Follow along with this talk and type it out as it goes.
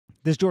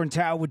This is Jordan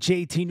Tower with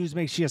JT News.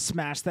 Make sure you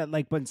smash that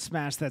like button,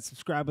 smash that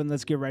subscribe button.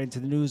 Let's get right into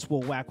the news.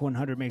 Well, Wack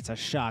 100 makes a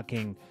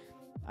shocking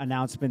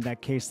announcement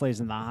that Kay Slay's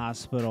in the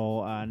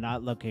hospital,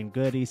 not looking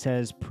good. He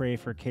says, pray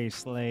for Kay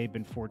Slay.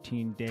 Been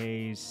 14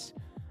 days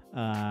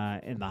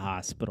in the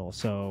hospital,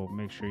 so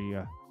make sure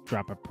you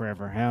drop a prayer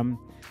for him.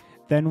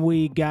 Then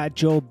we got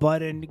Joe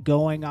Budden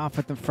going off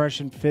at the Fresh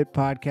and Fit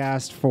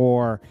podcast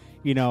for,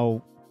 you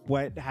know,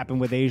 what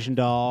happened with Asian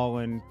Doll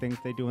and things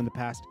they do in the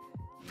past.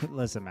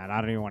 Listen, man,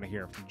 I don't even want to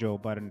hear from Joe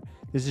Budden.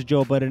 This is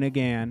Joe Budden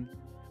again,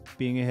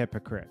 being a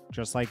hypocrite,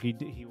 just like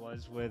he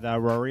was with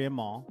Rory and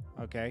Mal,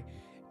 okay?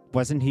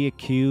 Wasn't he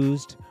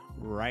accused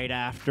right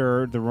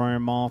after the Rory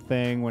and Mal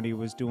thing when he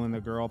was doing the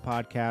girl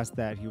podcast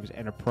that he was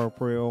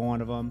inappropriate with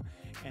one of them,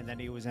 and then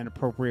he was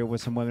inappropriate with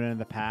some women in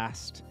the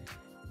past,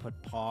 put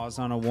paws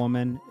on a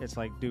woman? It's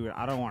like, dude,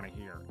 I don't want to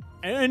hear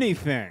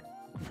anything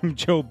from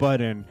Joe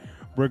Budden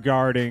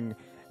regarding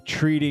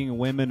treating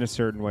women a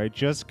certain way.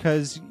 Just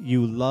because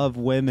you love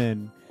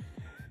women,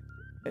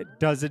 it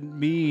doesn't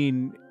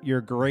mean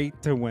you're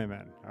great to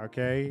women,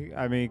 okay?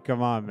 I mean,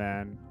 come on,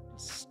 man.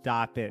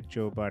 Stop it,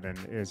 Joe Budden.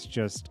 It's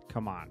just,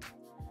 come on.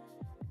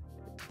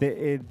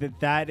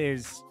 That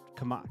is,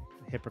 come on,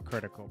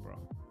 hypocritical, bro.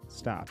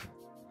 Stop.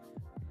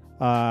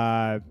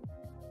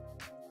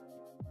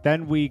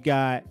 Then we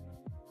got,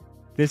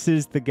 this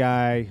is the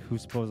guy who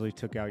supposedly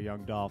took out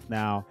young Dolph.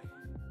 Now,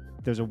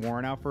 there's a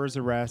warrant out for his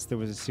arrest. There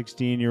was a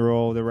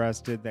 16-year-old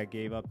arrested that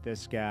gave up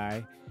this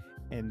guy,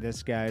 and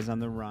this guy is on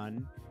the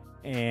run.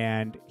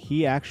 And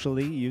he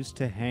actually used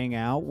to hang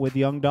out with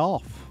young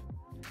Dolph.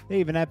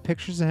 They even had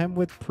pictures of him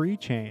with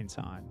pre-chains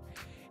on.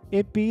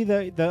 It be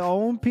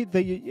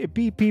it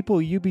be people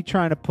you be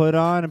trying to put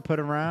on and put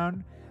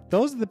around.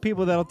 Those are the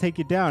people that'll take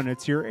you down.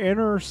 It's your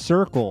inner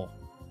circle,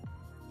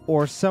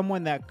 or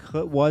someone that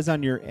was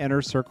on your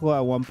inner circle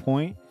at one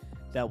point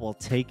that will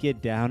take you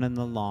down in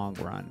the long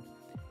run.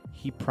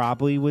 He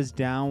probably was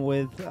down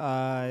with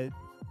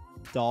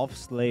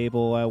Dolph's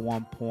label at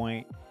one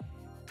point,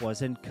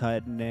 wasn't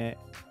cutting it.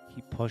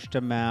 He pushed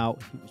him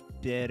out. He was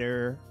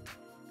bitter.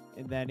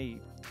 And then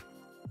he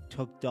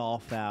took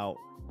Dolph out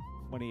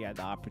when he had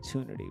the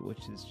opportunity,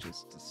 which is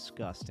just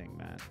disgusting,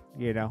 man.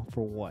 You know,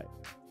 for what?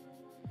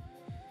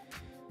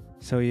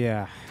 So,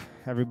 yeah,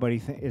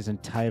 everybody is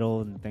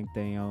entitled and think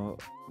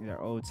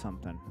they're owed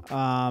something.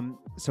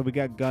 So we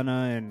got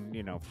Gunna and,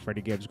 you know,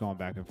 Freddie Gibbs going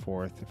back and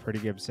forth. Freddie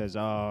Gibbs says, oh,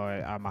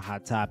 I'm a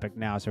hot topic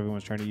now, so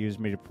everyone's trying to use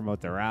me to promote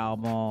their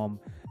album.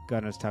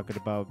 Gunna's talking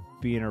about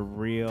being a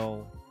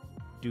real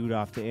dude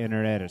off the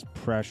internet as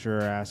pressure,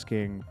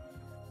 asking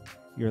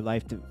your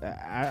life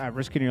to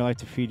risking your life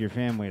to feed your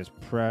family is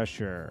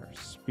pressure.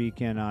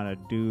 Speaking on a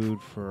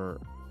dude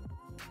for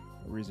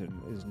a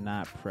reason is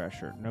not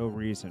pressure. No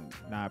reason,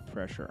 not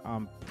pressure.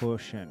 I'm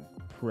pushing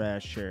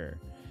pressure.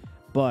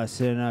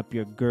 Busting up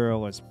your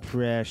girl is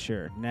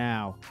pressure.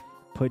 Now,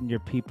 putting your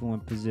people in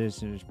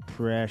position is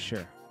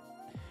pressure.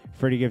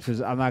 Freddie Gibbs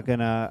says, I'm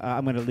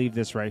gonna leave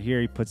this right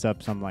here. He puts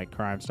up some like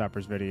Crime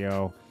Stoppers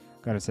video.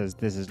 Gunna says,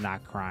 this is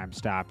not Crime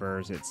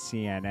Stoppers, it's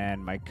CNN.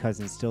 My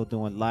cousin's still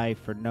doing life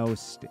for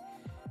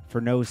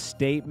no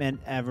statement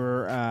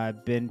ever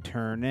been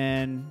turned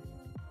in.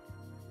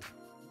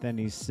 Then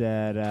he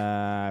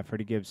said,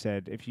 Freddie Gibbs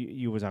said, if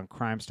you was on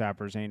Crime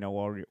Stoppers, ain't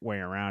no way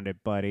around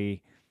it,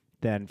 buddy.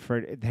 Then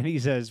he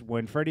says,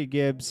 when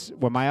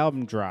my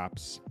album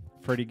drops,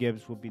 Freddie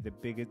Gibbs will be the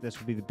biggest. This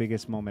will be the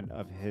biggest moment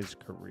of his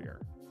career.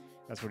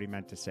 That's what he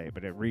meant to say,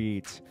 but it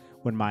reads,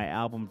 when my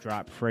album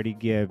drops, Freddie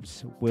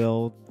Gibbs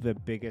will the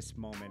biggest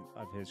moment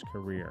of his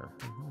career.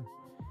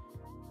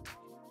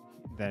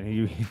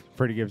 Then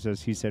Freddie Gibbs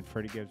says, he said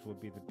Freddie Gibbs will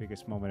be the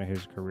biggest moment of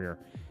his career.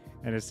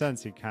 In a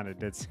sense, he kind of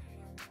did say.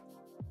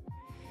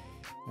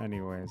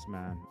 Anyways,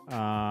 man,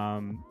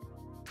 I'm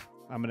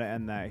gonna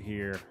end that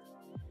here.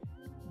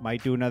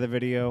 Might do another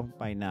video,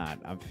 might not.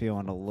 I'm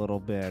feeling a little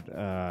bit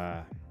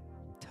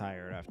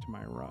tired after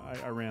my run.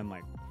 I ran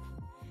like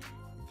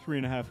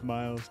 3.5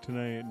 miles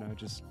tonight, and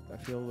I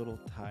feel a little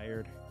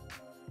tired.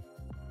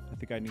 I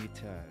think I need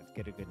to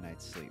get a good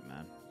night's sleep,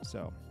 man.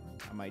 So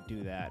I might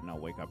do that, and I'll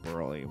wake up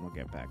early, and we'll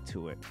get back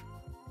to it.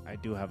 I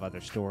do have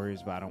other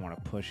stories, but I don't want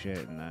to push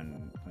it and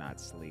then not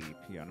sleep.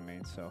 You know what I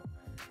mean? So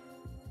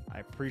I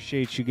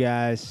appreciate you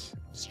guys.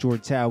 It's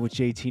Jordan Tower with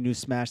JT News.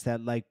 Smash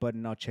that like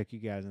button. I'll check you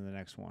guys in the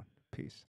next one. Peace.